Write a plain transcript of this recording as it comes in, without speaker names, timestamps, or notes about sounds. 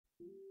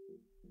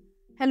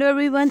Hello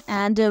everyone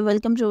and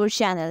welcome to our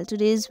channel.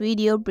 Today's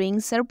video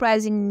brings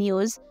surprising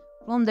news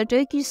from the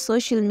Turkish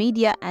social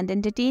media and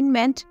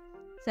entertainment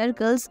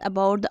circles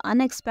about the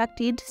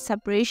unexpected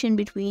separation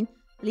between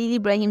Halil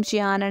İbrahim,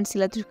 Ceyhan and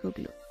Sila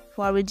Türkoğlu.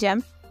 Before we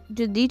jump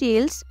into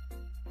details,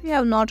 if you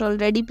have not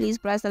already, please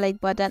press the like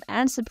button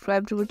and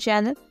subscribe to our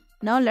channel.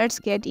 Now let's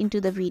get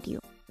into the video.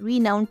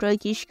 Renowned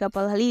Turkish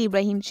couple Halil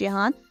İbrahim,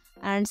 Ceyhan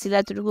and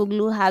Sila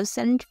Türkoğlu have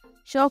sent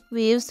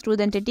shockwaves through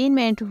the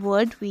entertainment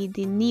world with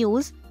the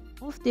news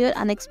of their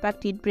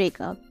unexpected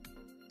breakup.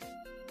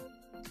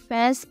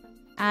 Fans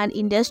and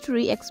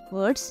industry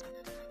experts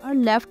are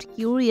left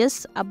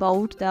curious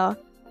about the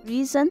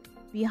reason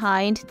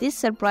behind this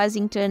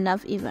surprising turn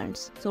of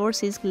events.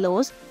 Sources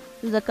close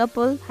to the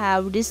couple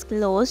have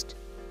disclosed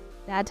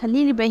that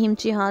Halil İbrahim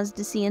Ceyhan's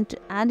descent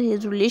and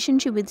his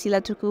relationship with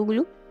Sila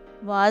Türkoğlu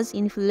was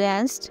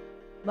influenced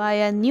by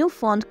a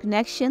newfound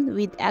connection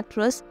with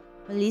actress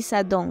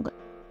Melissa Dongul.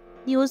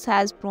 News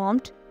has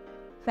prompted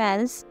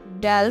fans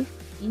delve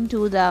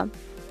into the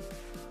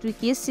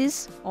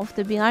intricacies of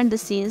the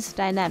behind-the-scenes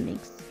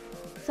dynamics.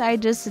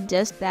 Insiders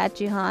suggest that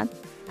Ceyhan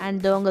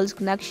and Dongul's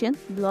connection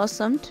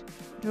blossomed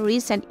the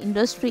recent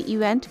industry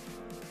event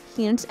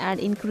hints and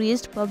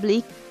increased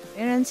public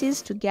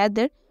appearances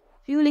together,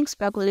 fueling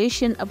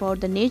speculation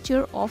about the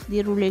nature of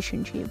their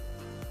relationship.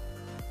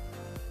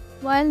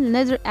 While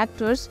neither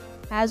actors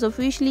has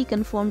officially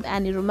confirmed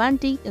any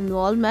romantic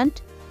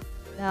involvement,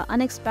 the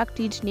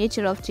unexpected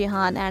nature of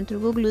Ceyhan and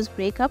Türkoğlu's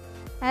breakup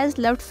has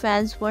left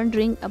fans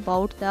wondering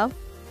about the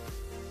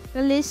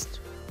catalyst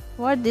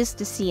for this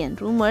decision.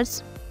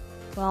 Rumors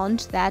found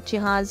that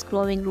Ceyhan's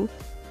growing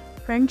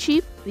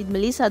friendship with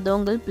Melissa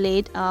Dongul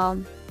played a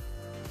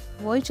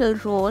vital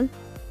role in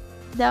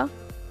the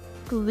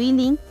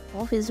revealing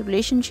of his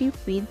relationship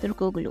with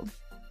Türkoğlu.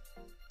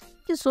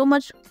 Thank you so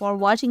much for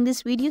watching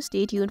this video.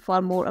 Stay tuned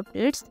for more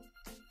updates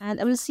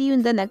and I will see you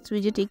in the next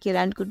video. Take care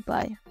and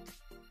goodbye.